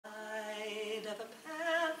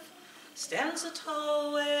stands a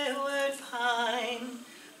tall wayward pine,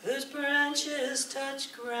 whose branches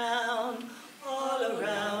touch ground all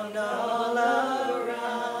around, all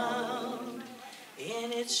around.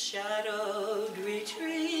 In its shadowed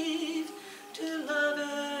retreat, two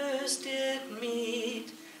lovers did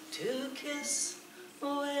meet, to kiss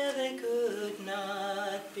where they could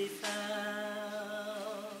not be found.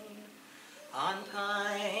 On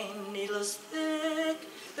pine needles thick,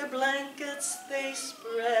 their blankets they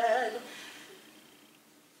spread,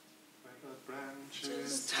 where the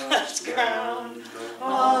branches touch ground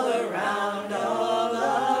all around, all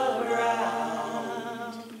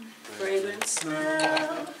around. Fragrant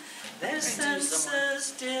smell their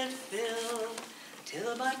senses did fill,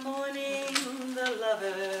 till by morning the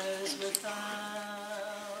lovers were found.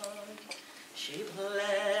 She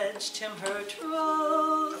pledged him her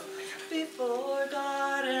troth before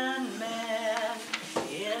God and man,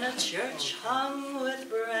 in a church hung with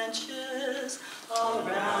branches all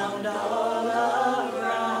round, all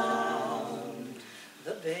around.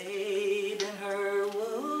 The babe in her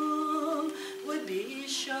womb would be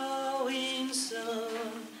showing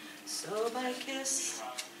soon, so by kiss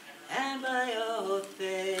and by oath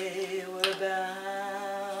they were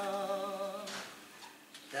bound.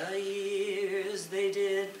 The years they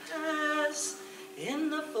did pass in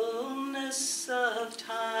the fullness of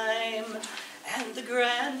time, and the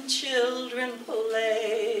grandchildren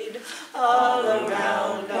played all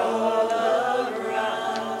around, all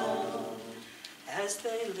around. As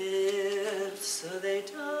they lived, so they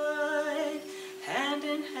died, hand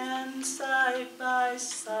in hand, side by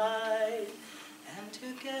side, and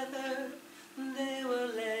together they were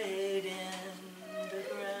laid in the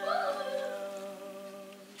ground.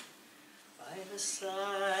 By the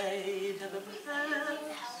side of a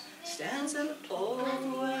path stands an old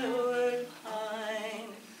wayward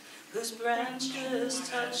pine, whose branches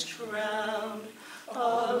touch ground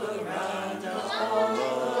all around,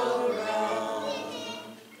 all around.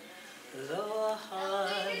 Though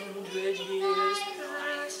 100 years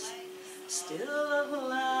pass, still a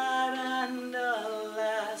lad and a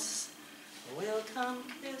lass will come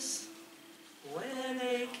kiss where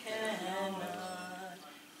they can.